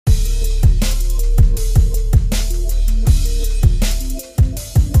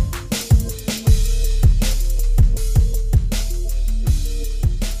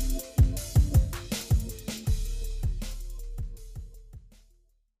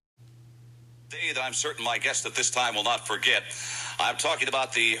Day that I'm certain my guest at this time will not forget. I'm talking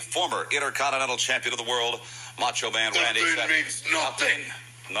about the former Intercontinental Champion of the world, Macho Man Randy Savage. Nothing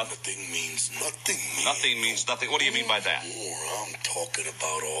means nothing. Nothing means nothing. Nothing means nothing. What do you mean by that? I'm talking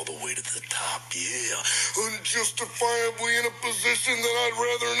about all the way to the top, yeah. Unjustifiably in a position that I'd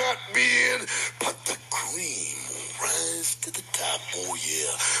rather not be in, but the cream will rise to the top, oh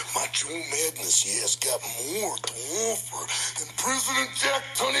yeah. Macho Madness, yeah, has got more to offer than President Jack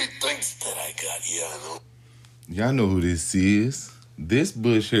Tunney thinks that I got, yeah, I know. Y'all know who this is. This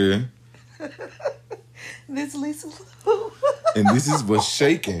Bush here. This Lisa Lou. And this is what's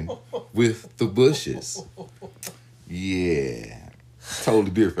shaking with the Bushes. Yeah.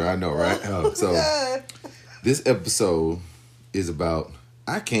 Totally different, I know, right? So this episode is about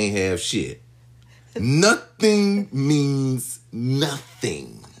I can't have shit. Nothing means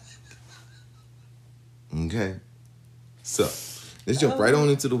nothing. Okay? So, let's jump right on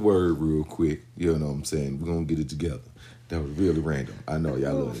into the word real quick. You know what I'm saying? We're going to get it together. That was really random. I know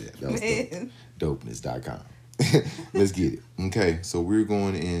y'all love that. That was dope. Dopeness.com. Let's get it. Okay, so we're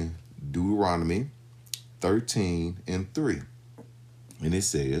going in Deuteronomy 13:3. And it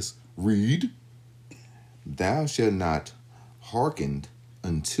says, read, thou shalt not hearken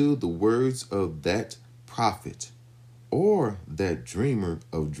until the words of that prophet or that dreamer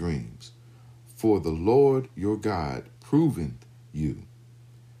of dreams. For the Lord your God proveth you,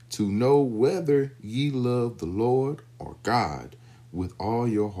 to know whether ye love the Lord or God with all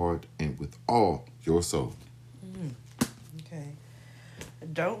your heart and with all your soul. Okay.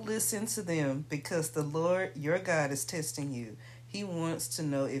 Don't listen to them, because the Lord your God is testing you. He wants to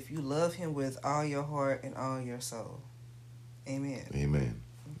know if you love him with all your heart and all your soul. Amen. Amen.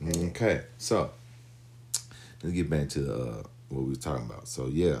 Okay. So, let's get back to what we were talking about. So,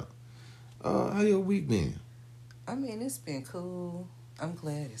 yeah. How your week been? I mean, it's been cool. I'm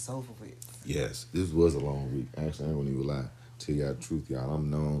glad it's over with. Yes, this was a long week. Actually, I don't even lie. Tell y'all the truth, y'all. I'm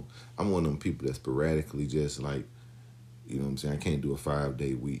one of them people that sporadically just like, you know what I'm saying? I can't do a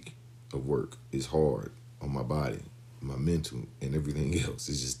 5-day week of work. It's hard on my body, my mental, and everything else.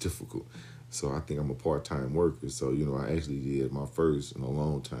 It's just difficult. So I think I'm a part-time worker. So, you know, I actually did my first in a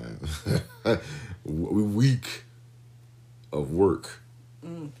long time week of work.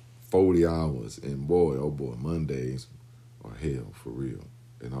 40 hours. And boy, oh boy, Mondays are hell for real.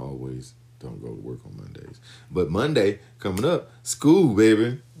 And I always don't go to work on Mondays. But Monday coming up, school,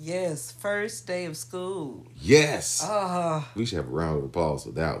 baby. Yes, first day of school. Yes. We should have a round of applause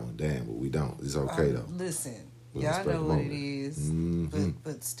for that one. Damn, but we don't. It's okay, though. Listen, We'll y'all respect know the what moment. it is. Mm-hmm.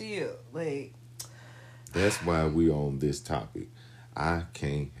 But still, like... That's why we on this topic. I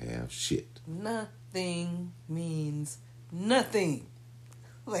can't have shit. Nothing means nothing.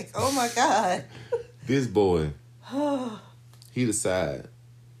 Like, oh my God. This boy, he decided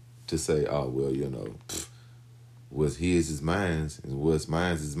to say, oh, well, you know, what's his is mine's, and what's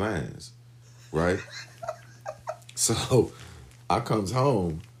mine's is mine's, right? So I comes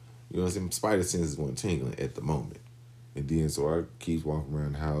home, you know what I'm saying, spider senses weren't tingling at the moment. And then so I keep walking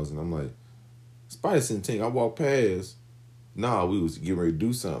around the house, and I'm like, spider sense tingling. I walk past, we was getting ready to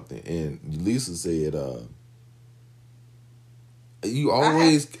do something, and Lisa said, you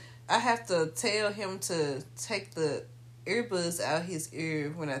always... I have to tell him to take the earbuds out his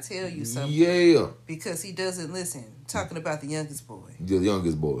ear when I tell you something. Yeah. Because he doesn't listen. Talking about the youngest boy. The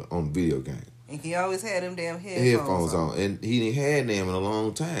youngest boy on video game. And he always had them damn headphones on. And he didn't had them in a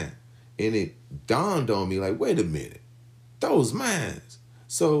long time. And it dawned on me like, wait a minute. Those mines.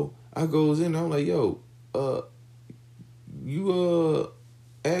 So I goes in, I'm like, yo, you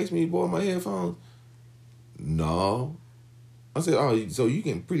asked me to borrow my headphones? No. I said, oh, so you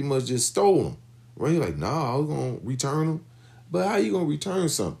can pretty much just stole them. Right? He's like, I was going to return them. But how you going to return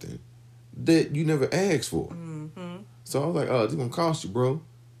something that you never asked for? Mm-hmm. So I was like, this going to cost you, bro.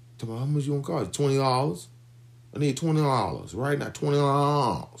 Tell me, how much you going to cost? $20? I need $20 right now.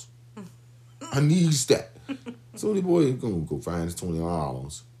 $20. I need that. So the boy is going to go find his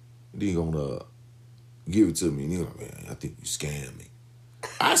 $20. And then he's going to give it to me. And he's like, man, I think you scammed me.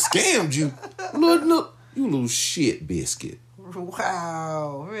 I scammed you? Look, you little shit biscuit.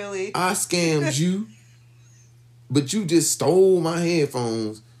 Wow, really? I scammed you, but you just stole my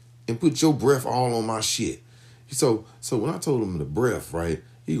headphones and put your breath all on my shit. So when I told him the breath, right,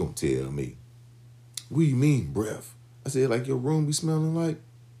 he gonna tell me, what do you mean breath? I said, like your room be smelling like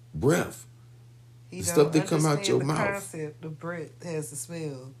breath. The stuff that come out your the mouth. Concept, the breath has the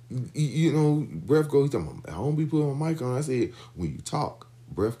smell. You know, breath goes, I don't be putting my mic on. I said, when you talk,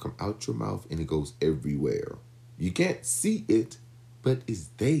 breath come out your mouth and it goes everywhere. You can't see it, but it's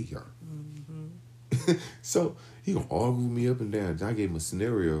there. Mm-hmm. So he gonna argue me up and down. I gave him a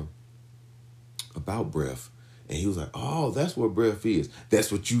scenario about breath. And he was like, oh, that's what breath is.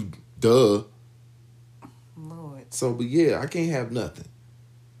 That's what you, duh. Lord. So, but yeah, I can't have nothing.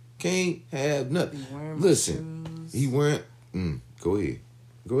 Can't have nothing. Listen, he weren't, go ahead.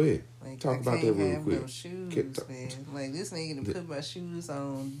 Like, Talk I about can't that real have quick. no shoes, man. Like, this nigga done put my shoes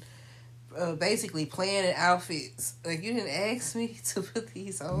on, basically planning outfits. Like, you didn't ask me to put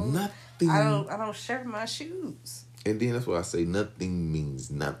these on. Nothing. I don't share my shoes. And then that's why I say nothing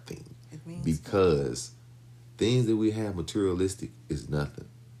means nothing. It means because things that we have materialistic is nothing.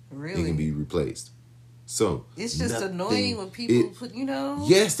 really, It can be replaced. So it's just nothing- annoying when people put,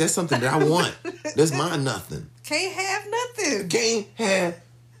 Yes, that's something that I want. That's my nothing. can't have nothing. Can't have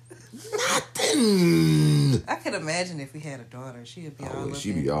nothing. I can imagine if we had a daughter, she'd be all Oh, up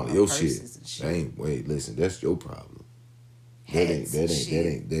she in be all her in your purses shit. and Wait, listen, that's your problem. Hats and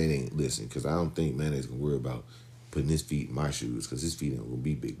shit. That ain't. Listen, because I don't think mayonnaise gonna worry about putting his feet in my shoes, because his feet ain't gonna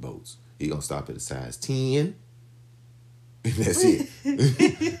be big boats. He gonna stop at a size 10, and that's it.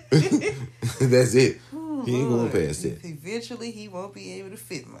 That's it. He ain't going past that. Eventually, he won't be able to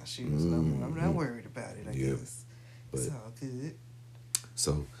fit my shoes no more. I'm not worried about it, I guess. It's But- all good.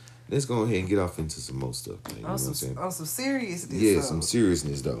 So let's go ahead and get off into some more stuff. Man. You know what I'm saying? On some seriousness. Yeah, though. some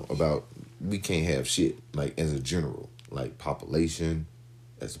seriousness though about we can't have shit like as a general, like population,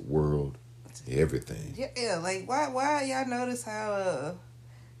 as a world, everything. Yeah, like why y'all notice how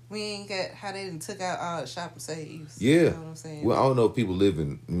we ain't got how they done took out all the shop and saves? Yeah. You know what I'm saying? Well, I don't know if people live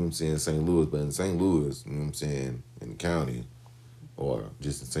in, you know what I'm saying, St. Louis, but in St. Louis, you know what I'm saying, in the county, or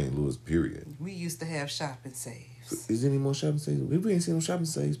just in St. Louis, period. We used to have shop and saves. Is there any more shopping saves? We ain't seen no shopping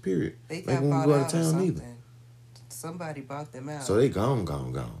saves, period. They Like got when we bought go out out of or town something. either. Somebody bought them out. So they gone.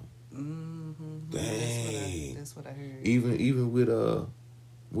 Mm-hmm. Dang. That's what I heard. Even with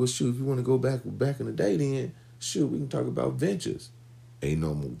well, shoot, if you want to go back in the day, then shoot, we can talk about ventures. Ain't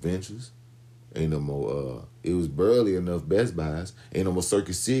no more ventures. Ain't no more. It was barely enough Best Buys. Ain't no more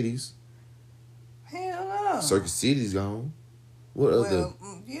Circuit Cities. Hell no. Circuit City's gone. What other?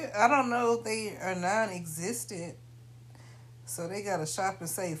 Well, yeah, I don't know if they are non-existent. So they got a shop and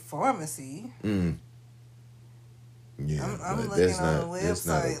save pharmacy. Yeah, I'm but looking that's on not the that's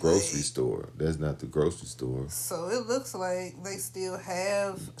not a website, grocery like- store. That's not the grocery store. So it looks like they still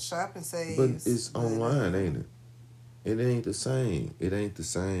have shop and saves. But it's online, ain't it? It ain't the same. It ain't the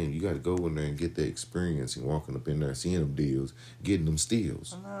same. You got to go in there and get the experience and walking up in there, seeing them deals, getting them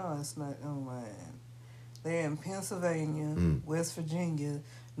steals. No, it's not online. They're in Pennsylvania, West Virginia,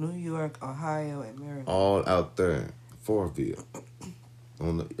 New York, Ohio, and Maryland. All out there, Farville,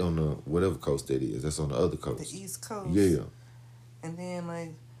 on the whatever coast that is. That's on the other coast. The East Coast. Yeah, And then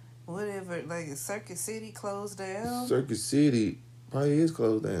like whatever, like Circuit City closed down. Circuit City probably is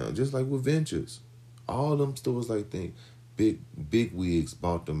closed down, just like with Ventures. All them stores like that, big wigs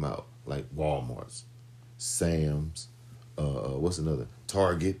bought them out, like Walmart's, Sam's, what's another?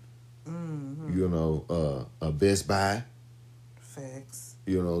 Target. Mm-hmm. You know, Best Buy. Facts.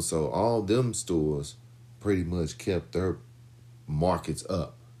 You know, so all them stores pretty much kept their markets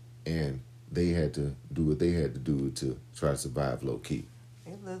up, and they had to do what they had to do to try to survive low key.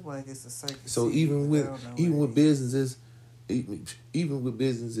 It looked like it's a Circuit So City, even but I don't know what it businesses, even with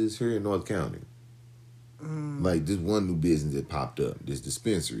businesses here in North County, like this one new business that popped up, this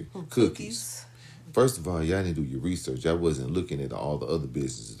dispensary, cookies. First of all, y'all didn't do your research. I wasn't looking at all the other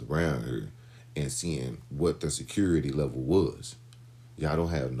businesses around here and seeing what the security level was. Y'all don't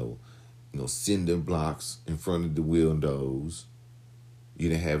have no cinder blocks in front of the windows. You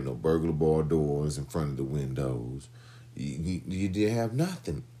didn't have no burglar bar doors in front of the windows. You didn't have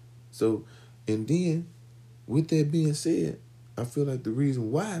nothing. So, and then, with that being said, I feel like the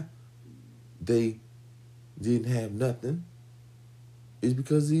reason why they didn't have nothing is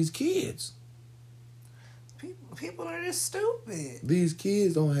because of these kids. People are just stupid. These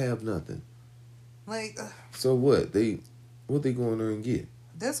kids don't have nothing. Like, So what they going there and get?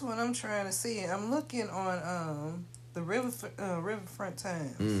 that's what I'm trying to see. I'm looking on the Riverfront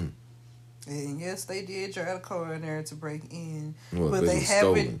Times. And yes, they did drive a car in there to break in, Well, but it they was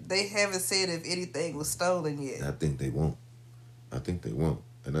stolen. haven't said if anything was stolen yet. I think they won't.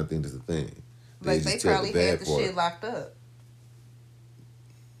 And I think that's the thing. Like they just tell probably the had bad the part. shit locked up.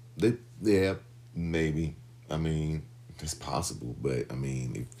 Yeah, maybe. I mean, it's possible, but I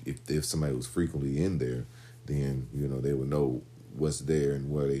mean, if somebody was frequently in there, then they would know what's there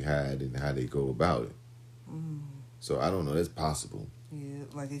and where they hide and how they go about it. So I don't know. That's possible. Yeah,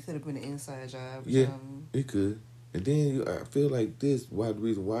 like it could have been an inside job. Or Yeah, something. it could. And then I feel like the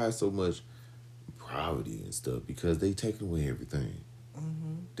reason why it's so much poverty and stuff, because they taking away everything.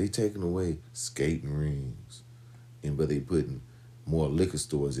 They taking away skating rings, but they putting more liquor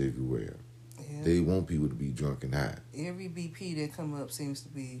stores everywhere. Yeah, They want people to be drunk and high. Every BP that come up seems to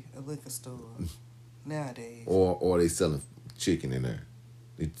be a liquor store nowadays. Or they selling chicken in there.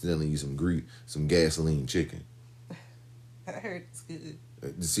 They selling you some gasoline chicken. I heard it's good.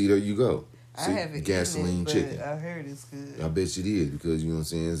 See, there you go. I See, haven't gasoline eaten it, chicken. but I heard it's good. I bet you it is because, you know what I'm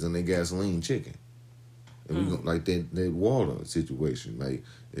saying, it's in their gasoline chicken. And we gonna, like that water situation. Like,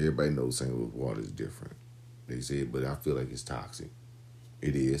 everybody knows St. Louis water is different. They said, but I feel like it's toxic.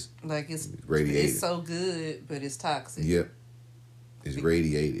 It is. Like it's radiated. It's so good, but it's toxic. Yep. It's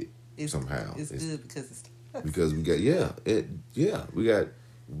radiated somehow. It's good because it's toxic. Because we got we got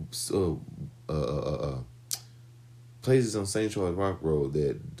places on St. Charles Rock Road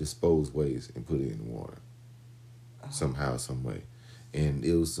that dispose waste and put it in the water. Somehow, some way. And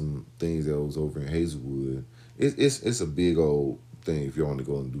it was some things that was over in Hazelwood. It's a big old thing if you want to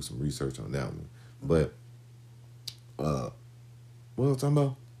go and do some research on that one. But what was I talking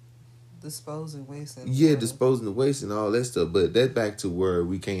about? Disposing waste. Disposing the waste and all that stuff. But that's back to where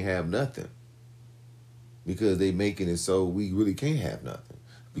we can't have nothing. Because they making it so we really can't have nothing.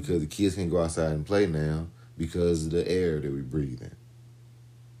 Because the kids can't go outside and play now because of the air that we breathe in.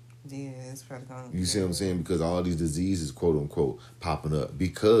 Yeah, it's probably going to You see what I'm saying? Because all these diseases, quote unquote, popping up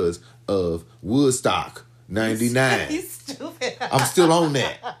because of Woodstock 99. He's stupid. I'm still on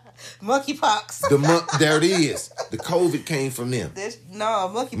that. Monkeypox. There it is. The COVID came from them.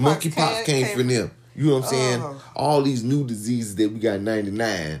 Monkeypox came from them. You know what I'm saying? All these new diseases that we got in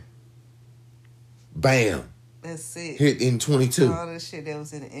 99, bam. That's it. Hit in 22. All the shit that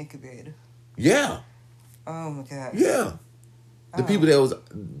was in the incubator. Yeah. Oh my God. Yeah. The people that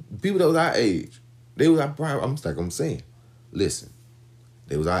was our age, they was I'm saying, listen,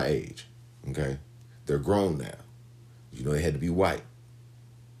 they was our age, okay? They're grown now. You know, they had to be white.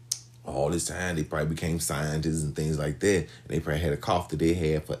 All this time, they probably became scientists and things like that, and they probably had a cough that they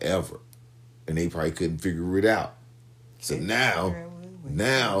had forever, and they probably couldn't figure it out. So now,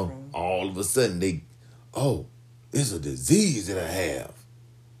 all of a sudden, it's a disease that I have.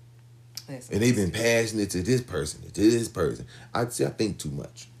 And they've been passing it to this person, to this person. I think too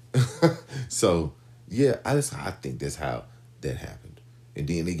much. So, yeah, I think that's how that happened. And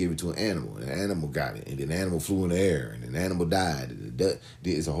then they gave it to an animal, and the animal got it, and then the animal flew in the air, and then the animal died.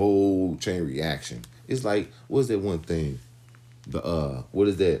 It's a whole chain reaction. It's like, what's that one thing? What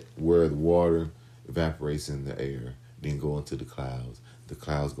is that? Where the water evaporates in the air, then go into the clouds. The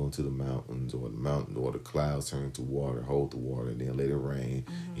clouds go into the mountains, or the clouds turn to water, hold the water, and then let it rain,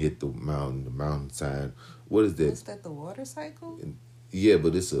 hit the mountainside. What is that? Is that the water cycle? Yeah,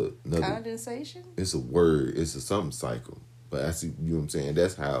 but it's another condensation. It's a word. It's a something cycle. But I see, you know what I'm saying?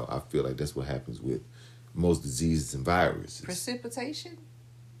 That's how I feel like that's what happens with most diseases and viruses. Precipitation?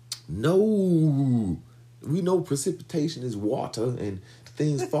 No. We know precipitation is water and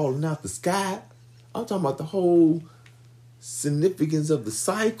things falling out the sky. I'm talking about the whole significance of the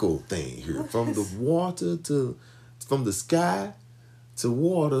cycle thing here. From the water from the sky to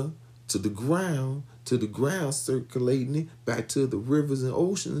water to the ground circulating it back to the rivers and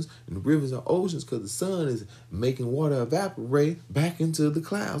oceans, and the rivers and oceans because the sun is making water evaporate back into the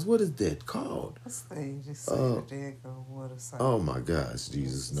clouds. What is that called? What's the thing? Just say the daggone water cycle. Oh my gosh,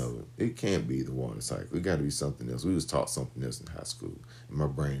 Jesus, no. It can't be the water cycle. It got to be something else. We was taught something else in high school, and my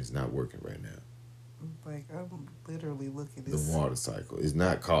brain is not working right now. Like, I'm literally looking at this. The water cycle. It's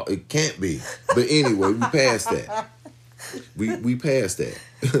not called, it can't be. But anyway, we passed that. We passed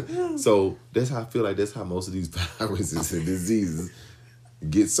that. So that's how I feel like that's how most of these viruses and diseases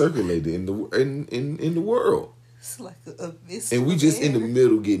get circulated in the world. It's like a and we just in the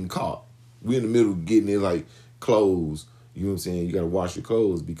middle getting caught. We in the middle getting it like clothes. You know what I'm saying? You got to wash your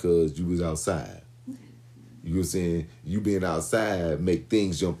clothes because you was outside. You know what I'm saying? You being outside make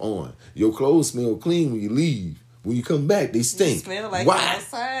things jump on. Your clothes smell clean when you leave. When you come back, they stink. You smell like Why?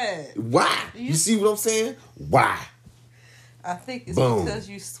 Outside. Why? You see what I'm saying? Why? I think it's because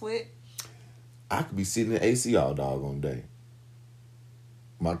you sweat. I could be sitting in AC all doggone day.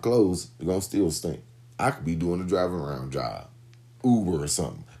 My clothes are going to still stink. I could be doing a driving around job. Uber or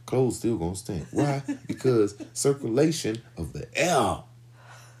something. Clothes still going to stink. Why? Because circulation of the air.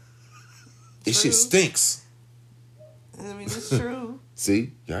 It shit stinks. I mean, it's true.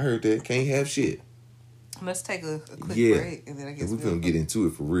 See? Y'all heard that. Can't have shit. Let's take a quick break, and then I guess we're going to get into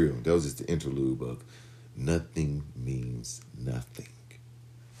it for real. That was just the interlude of nothing means nothing.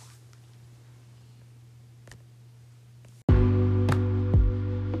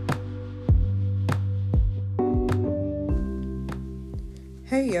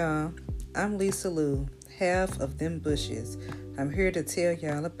 Hey y'all, I'm Lisa Lou, half of Them Bushes. I'm here to tell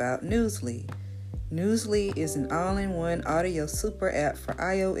y'all about Newsly. Newsly is an all-in-one audio super app for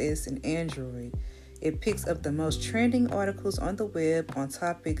iOS and Android. It picks up the most trending articles on the web on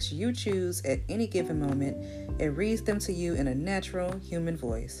topics you choose at any given moment and reads them to you in a natural human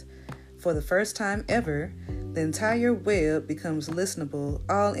voice. For the first time ever, the entire web becomes listenable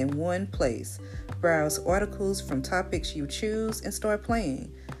all in one place. Browse articles from topics you choose and start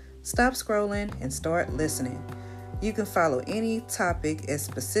playing. Stop scrolling and start listening. You can follow any topic as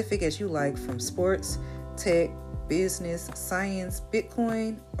specific as you like, from sports, tech, business, science,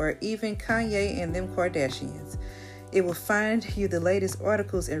 Bitcoin, or even Kanye and them Kardashians. It will find you the latest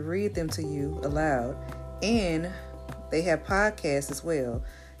articles and read them to you aloud. And they have podcasts as well.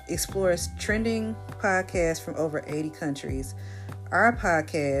 Explores trending podcasts from over 80 countries. Our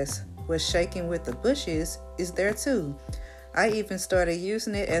podcast, What's Shaking with the Bushes, is there too. I even started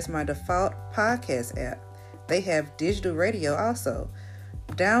using it as my default podcast app. They have digital radio also.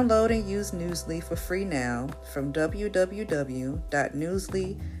 Download and use Newsly for free now from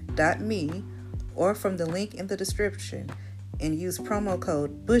www.newsly.me or from the link in the description, and use promo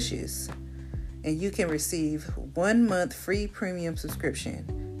code BUSHES, and you can receive 1 month free premium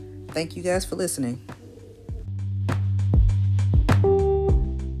subscription. Thank you guys for listening.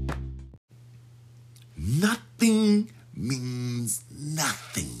 Nothing means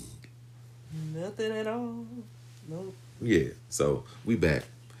nothing. Nothing at all. Nope. Yeah, so we back.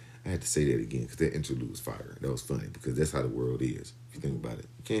 I had to say that again because that interlude was fire. That was funny because that's how the world is. If you think about it,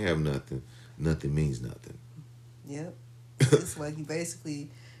 you can't have nothing. Nothing means nothing. Yep. It's like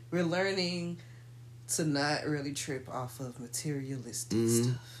we're learning to not really trip off of materialistic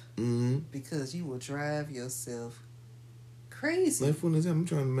stuff. Mm-hmm. Because you will drive yourself crazy. Like, for example, I'm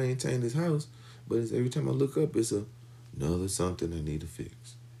trying to maintain this house, but it's, every time I look up, it's another something I need to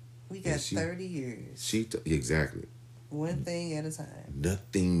fix. We got 30 years. Exactly. One thing at a time.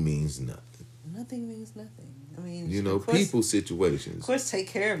 Nothing means nothing. Nothing means nothing. I mean, people situations. Of course, take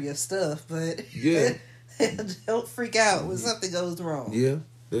care of your stuff, but yeah, don't freak out when something goes wrong. Yeah,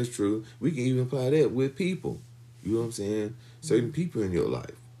 that's true. We can even apply that with people. You know what I'm saying? Certain people in your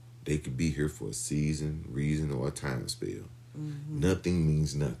life, they could be here for a season, reason, or a time spell. Mm-hmm. Nothing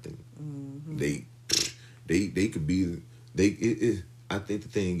means nothing. Mm-hmm. They could be. I think the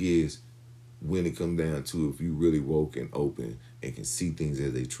thing is, when it comes down to, if you really woke and open and can see things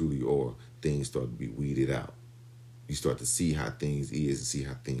as they truly are, things start to be weeded out. You start to see how things is and see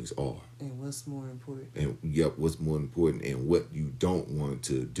how things are. And what's more important. And what's more important and what you don't want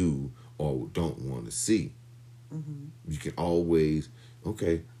to do or don't want to see. Mm-hmm. You can always,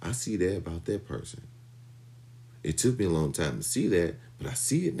 okay, I see that about that person. It took me a long time to see that, but I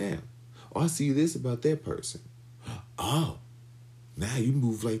see it now. Or I see this about that person. Oh, now you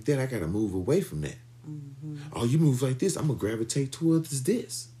move like that, I got to move away from that. Mm-hmm. Oh, you move like this, I'm going to gravitate towards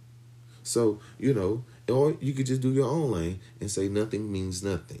this. So, or you could just do your own lane and say nothing means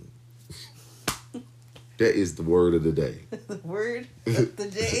nothing. That is the word of the day. The word of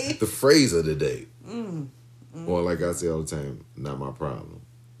the day? The phrase of the day. Or like I say all the time, not my problem.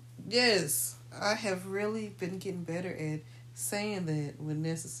 Yes, I have really been getting better at saying that when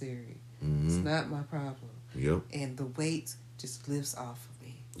necessary. Mm-hmm. It's not my problem. Yep. And the weight just lifts off of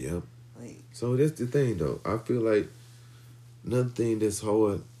me. Yep. So that's the thing, though. I feel like another thing that's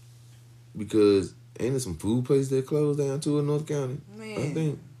hard, because ain't there some food places that closed down too in North County? Man. I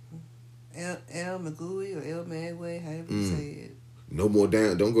think. El Magui or El Magway, however you say it. No more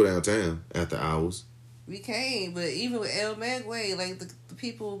don't go downtown after hours. We can't, but even with El Magway, like the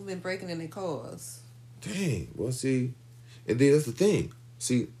people have been breaking in their cars. Dang. Well, see, and then that's the thing.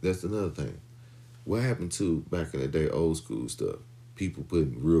 See, that's another thing. What happened to, back in the day, old school stuff? People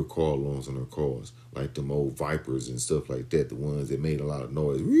putting real car alarms on their cars, like them old Vipers and stuff like that, the ones that made a lot of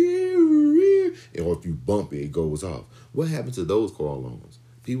noise. Or if you bump it, it goes off. What happened to those car alarms?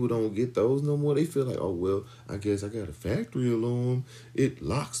 People don't get those no more. They feel like, oh, well, I guess I got a factory alarm. It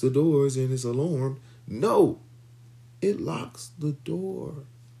locks the doors and it's alarmed. No, it locks the door.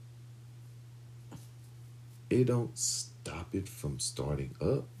 It don't stop it from starting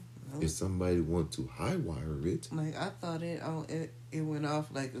up. If somebody want to high wire it. Like, I thought it went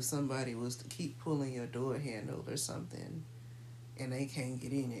off like if somebody was to keep pulling your door handle or something and they can't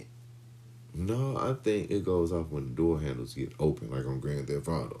get in it. No, I think it goes off when the door handles get open, like on Grand Theft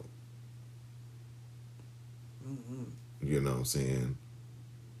Auto. Mm-hmm. You know what I'm saying?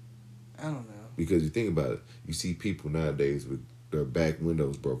 I don't know. Because you think about it, you see people nowadays with their back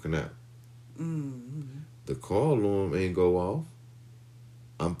windows broken out. Mm-hmm. The car alarm ain't go off.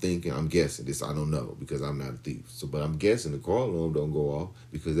 I'm guessing this. I don't know because I'm not a thief. But I'm guessing the car alarm don't go off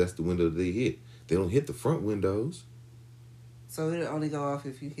because that's the window they hit. They don't hit the front windows. So it'll only go off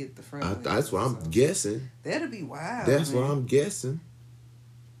if you hit the front. That's what I'm guessing. That'll be wild. That's man. what I'm guessing.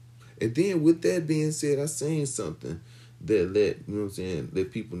 And then with that being said, I seen something that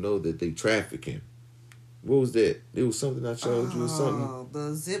let people know that they trafficking. What was that? It was something I showed you or something.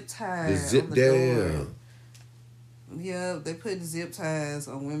 The zip tie. The zip on the door. down. Yeah, they putting zip ties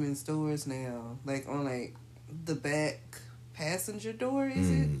on women's doors now. Like on like the back passenger door, is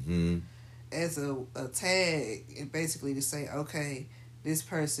Mm-hmm. it? As a tag, and basically to say, okay, this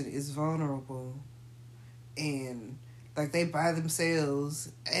person is vulnerable, and like they by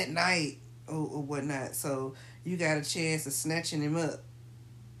themselves at night or whatnot. So you got a chance of snatching him up.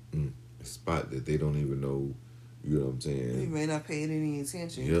 A spot that they don't even know. You know what I'm saying? You may not pay any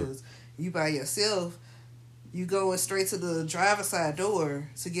attention Yep. because you by yourself. You going straight to the driver's side door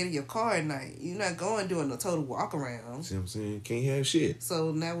to get in your car at night. You're not going doing a total walk around. See what I'm saying? Can't have shit.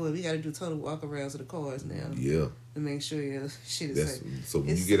 So now what? We got to do total walk arounds of the cars now Yeah. to make sure your shit is That's, safe. so when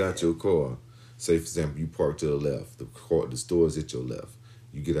It's you get out sad. your car, say for example, you park to the left, the store is at your left.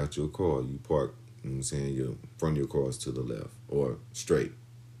 You get out your car, you park, you know what I'm saying, your front of your car is to the left or straight.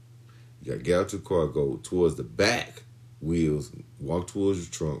 You gotta get out your car, go towards the back wheels, walk towards your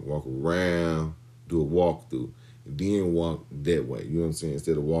trunk, walk around, do a walkthrough, and then walk that way. You know what I'm saying?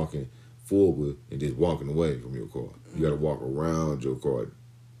 Instead of walking forward and just walking away from your car. You gotta walk around your car,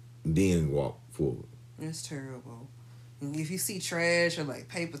 then walk forward. It's terrible. And if you see trash or like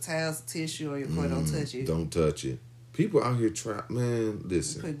paper towels, tissue on your car, don't touch it. Don't touch it. People out here man,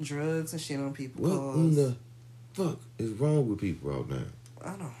 listen. Putting drugs and shit on people's What cars. in the fuck is wrong with people out now?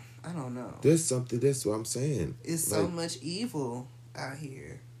 I don't know. That's something. That's what I'm saying. It's so much evil out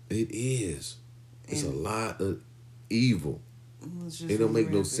here. It is. It's a And lot of evil. it's just It don't make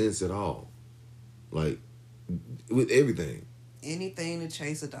no rampant. sense at all. Like with everything, Anything to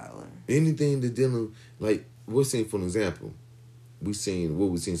chase $1. anything that dealing like we're seeing for an example. We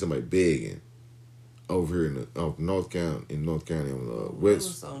seen somebody begging over here in North County on It West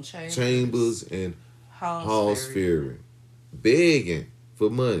was on Chambers and Halls Ferry. Ferry, begging for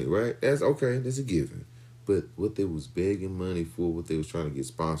money, right? That's okay. That's a given. But what they was begging money for, what they was trying to get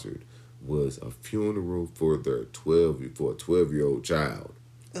sponsored, was a funeral for a 12-year-old child.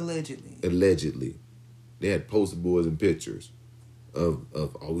 Allegedly. They had poster boards and pictures of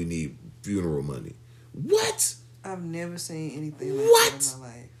we need funeral money. What? I've never seen anything like What? that in my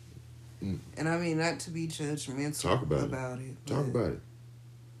life. And I mean, not to be judgmental Talk about it. Talk but about it.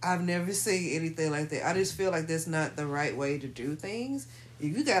 I've never seen anything like that. I just feel like that's not the right way to do things.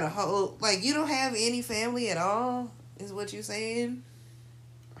 If you got a whole, like, you don't have any family at all, is what you're saying?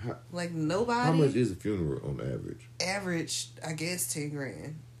 Like, nobody? How much is a funeral on average? Average, I guess, 10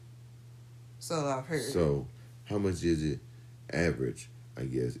 grand. So I've heard. So, how much is it average, I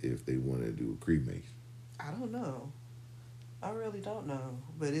guess, if they want to do a cremation? I don't know. I really don't know.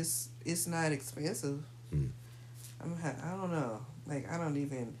 But it's not expensive. I don't know. Like, I don't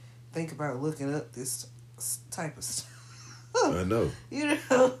even think about looking up this type of stuff. I know. You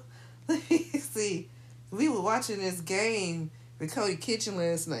know, let me see. We were watching this game with Cody Kitchen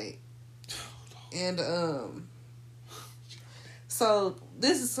last night. And, so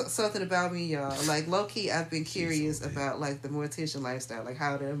this is something about me, y'all. Like, low-key, I've been curious about, like, the mortician lifestyle, like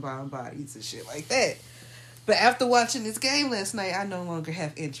how to embalm bodies and shit like that. But after watching this game last night, I no longer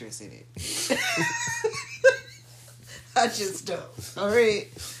have interest in it. I just don't. All right?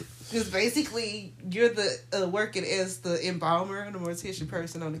 Because basically, you're the working as the embalmer and the mortician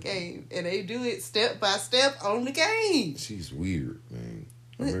person on the game. And they do it step by step on the game. She's weird, man.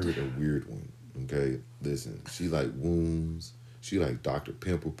 I remember the weird one. Okay, listen. She like wounds. She like Dr.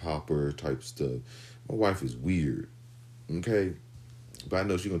 Pimple Popper type stuff. My wife is weird. Okay, but I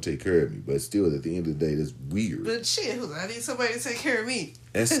know she's gonna take care of me. But still, at the end of the day, that's weird. But shit, I need somebody to take care of me.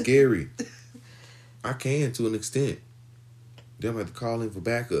 That's scary. I can to an extent. Then I have to call in for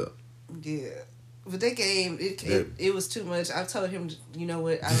backup. Yeah. But that game, it was too much. I've told him, you know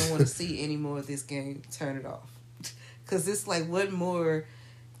what, I don't want to see any more of this game. Turn it off. Because it's like, what more?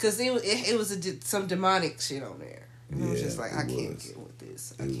 Because it was some demonic shit on there. And I was just like, I can't get with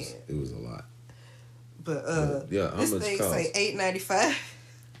this. I can't. It was a lot. But yeah, how this much thing cost? say $8.95.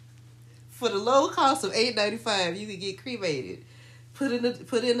 For the low cost of $8.95, you could get cremated. Put in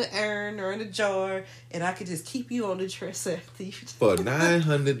the urn or in a jar, and I could just keep you on the dresser after you. For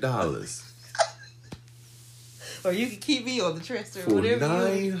 $900. Or you can keep me on the dresser. For whatever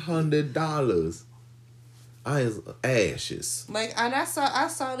 $900. I is ashes. Like, and I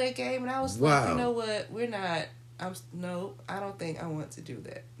saw that game, and I was Wow. like, you know what? We're not. No, I don't think I want to do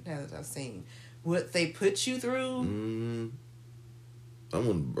that. Now that I've seen what they put you through, I'm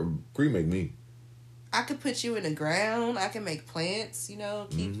gonna cremate me. I could put you in the ground. I can make plants, you know,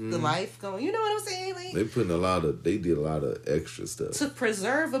 keep the life going. You know what I'm saying? Like, they did a lot of extra stuff. To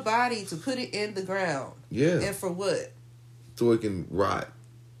preserve a body, to put it in the ground. Yeah. And for what? So it can rot.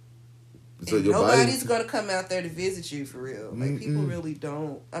 So and your nobody's going to come out there to visit you for real. Like, people really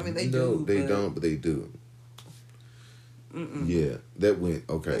don't. I mean, they do. No, they don't, but they do. Yeah, that went,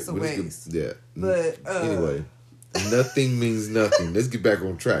 okay. It's a waste. Yeah. But, anyway, nothing means nothing. Let's get back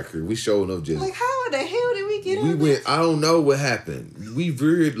on track here. We showing up just... Like, how in the hell did we get on this? I don't know what happened. We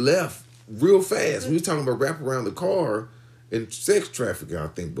veered left real fast. We were talking about wrap around the car and sex trafficking, I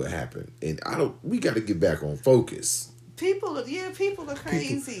think, what happened. And we got to get back on focus. People are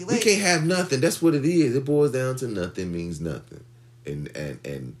crazy. We can't have nothing. That's what it is. It boils down to nothing means nothing.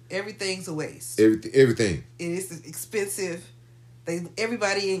 And everything's a waste. Everything. It is expensive.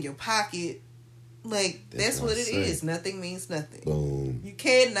 Everybody in your pocket. Like, that's what it is. Nothing means nothing. Boom. You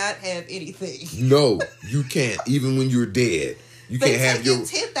cannot have anything. No, you can't. Even when you're dead. You can't have your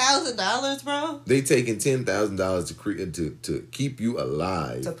 $10,000, bro. They taking $10,000 to keep you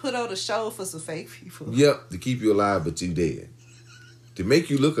alive. To put on a show for some fake people. Yep, to keep you alive, but you dead. To make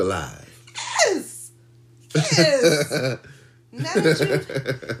you look alive. Yes. Now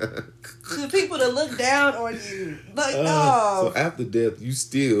that to people to look down on you, like So after death, you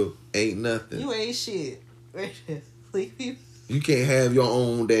still ain't nothing. You ain't shit. You can't have your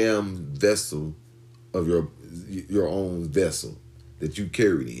own damn vessel of your own vessel that you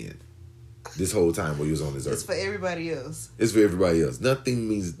carried in this whole time while you was on this earth. It's for everybody else. It's for everybody else. Nothing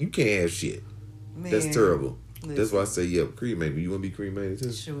means you can't have shit. Man, that's terrible. Listen. That's why I say, yeah, cremated. You want to be cremated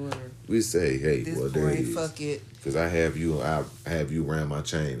too? Sure. We say, hey, this well, there it is. Fuck it. Because I have you around my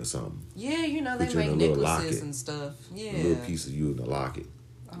chain or something. Yeah, you know, they make necklaces and stuff. Yeah. A little piece of you in the locket.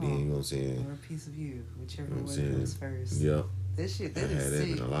 Oh, you know what I'm saying? Or a piece of you, whichever one comes first. Yep. That is sick. I had that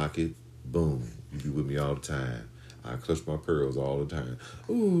in the locket. Boom. You be with me all the time. I clutch my pearls all the time.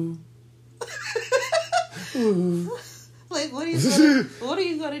 Ooh. Ooh. Like, what are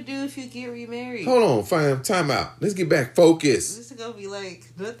you gonna do if you get remarried? Hold on, fam. Time out. Let's get back focused. This is gonna be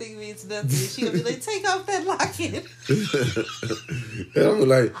like, nothing means nothing. She gonna be like, take off that locket. And I'm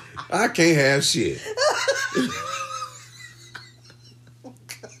like, I can't have shit.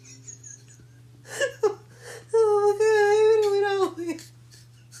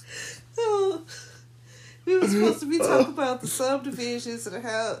 We were supposed to be talking about the subdivisions and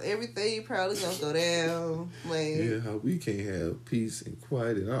how everything probably gonna go down. Like, yeah, how we can't have peace and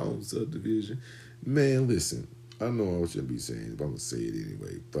quiet in our own subdivision. Man, listen, I know I shouldn't be saying it, but I'm gonna say it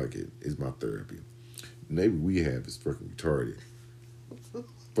anyway. Fuck it. It's my therapy. The neighbor we have is fucking retarded.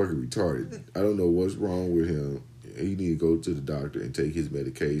 Fucking retarded. I don't know what's wrong with him. He need to go to the doctor and take his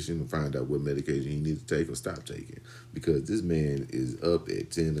medication and find out what medication he needs to take or stop taking. Because this man is up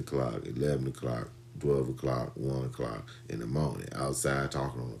at 10 o'clock, 11 o'clock, 12 o'clock, 1 o'clock in the morning, outside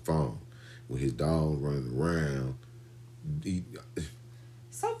talking on the phone with his dog running around.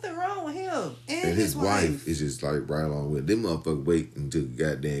 Something wrong with him. And his wife is just like right along with it. Them motherfuckers wait until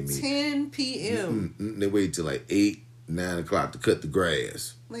goddamn 10 p.m. They wait till like 8, 9 o'clock to cut the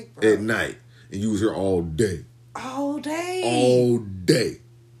grass like, bro, at night. And you was here all day. All day? All day.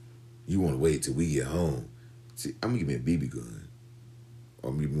 You want to wait till we get home. See, I'm going to give me a BB gun.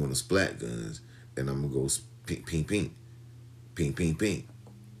 Or maybe one of the splat guns. And I'm going to go pink, pink, pink. Pink, pink, pink.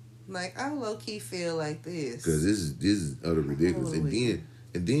 Like, I low-key feel like this. Because this is utter ridiculous.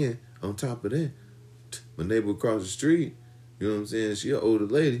 And then, on top of that, my neighbor across the street, you know what I'm saying? She an older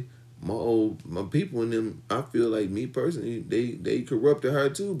lady. My people in them, I feel like me personally, they corrupted her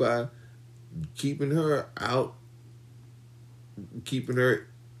too by keeping her out, keeping her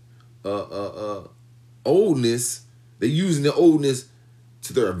oldness. They using the oldness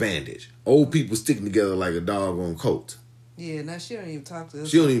to their advantage. Old people sticking together like a doggone cult. Yeah, now she don't even talk to us.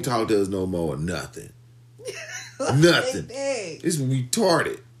 She don't even talk to us no more. Nothing. Nothing. It's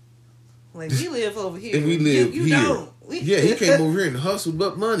retarded. Like, we live over here. And we live you here. Don't. Yeah, he came over here and hustled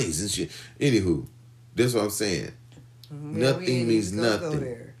up monies and shit. Anywho, that's what I'm saying. Nothing means nothing.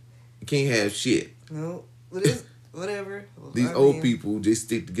 You can't have shit. No. Whatever. These old people just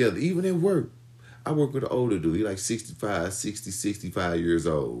stick together. Even at work. I work with an older dude. He like 65 years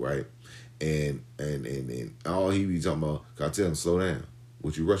old, right? And all he be talking about, I tell him, slow down.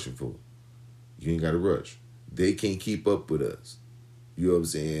 What you rushing for? You ain't got to rush. They can't keep up with us. You know what I'm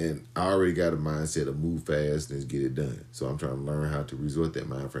saying? I already got a mindset of move fast and get it done. So I'm trying to learn how to resort that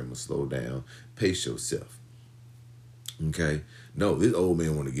mind frame of slow down, pace yourself. Okay? No, this old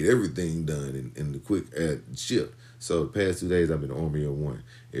man want to get everything done in the quick shift. So the past 2 days I've been in the Army of One.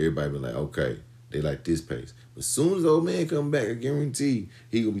 Everybody been like, okay, They like this pace. But as soon as the old man come back, I guarantee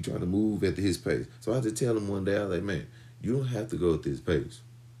he gonna be trying to move at his pace. So I had to tell him one day, I was like, man, you don't have to go at this pace.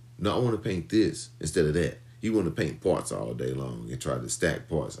 No, I want to paint this instead of that. You want to paint parts all day long and try to stack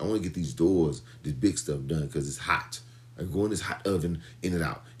parts. I want to get these doors, this big stuff done because it's hot. I go in this hot oven, in and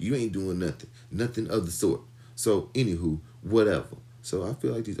out. You ain't doing nothing of the sort. So, anywho, whatever. So I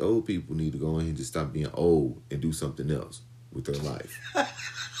feel like these old people need to go in and just stop being old and do something else with their life.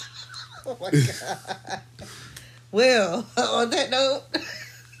 Oh my God. Well, on that note,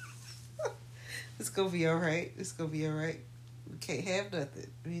 it's gonna be all right. It's gonna be all right. We can't have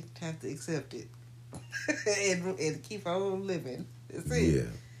nothing. We have to accept it and keep on living. That's it.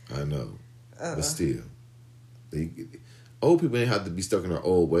 Yeah, I know. But still, old people ain't have to be stuck in their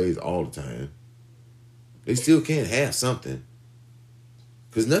old ways all the time. They still can't have something.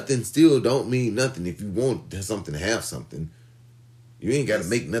 Because nothing still don't mean nothing if you want something to have something. You ain't got to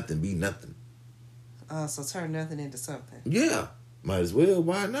make nothing be nothing. So turn nothing into something. Yeah. Might as well.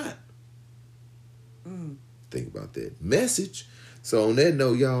 Why not? Mm. Think about that. Message. So on that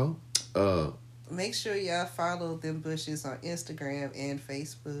note, y'all. Make sure y'all follow Them Bushes on Instagram and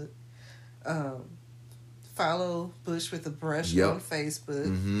Facebook. Follow Bush with a Brush on Facebook.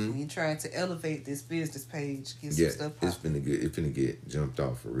 Mm-hmm. We're trying to elevate this business page. Get some stuff it's popping. finna get jumped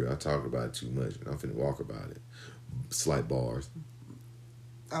off for real. I talk about it too much, and I'm finna walk about it. Slight bars.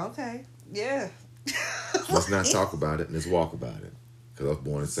 Okay. Yeah. Let's not talk about it, and let's walk about it. Because I was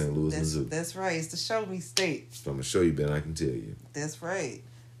born in St. Louis, Missouri. That's right. It's the show me state. So I'm going to show you better than I can tell you. That's right.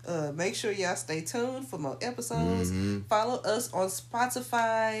 Make sure y'all stay tuned for more episodes. Mm-hmm. Follow us on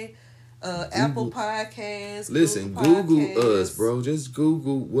Spotify, Apple Podcasts. Listen, Google us, bro. Just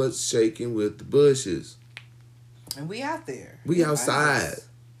Google what's shaking with the bushes. And we out there. We outside.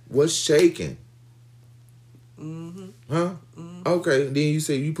 What's shaking? Mm-hmm. Huh? Mm-hmm. Okay, then you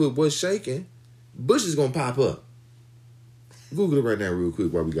say you put what's shaking, Bush is going to pop up. Google it right now real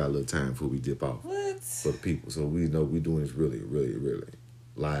quick while we got a little time before we dip off. What? For the people. So we know we're doing this really, really, really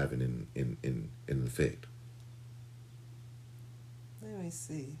live and in effect. Let me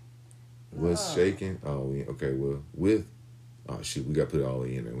see. What's shaking? Oh, okay. Well, oh shit, we got to put it all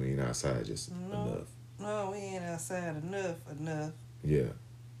in there. We ain't outside just enough. No, we ain't outside enough. Yeah,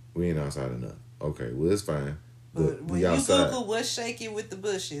 we ain't outside enough. Okay, well it's fine. But when we you outside. Google what's shaking with the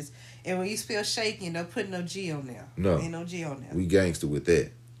bushes, and when you spell shaking, don't put no G on there. No, ain't no G on there. We gangster with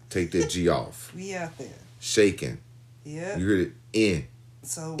that. Take that G off. We out there. Shaking. Yeah. You heard it. In.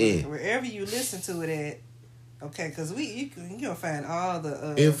 So wherever you listen to it at, okay, because you gonna find all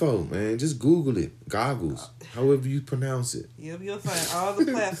the info, man. Just Google it. Goggles. However you pronounce it. You'll find all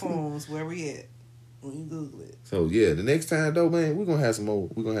the platforms where we at when you Google it. So yeah, the next time though, man, we're gonna have some more.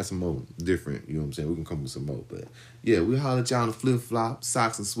 We're gonna have some more different. You know what I'm saying? We can come with some more. But yeah, we holler at y'all on the flip flop,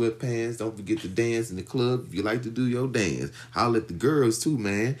 socks and sweatpants. Don't forget to dance in the club if you like to do your dance. Holler at the girls too,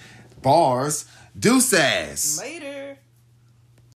 man. Bars, deuce ass. Later.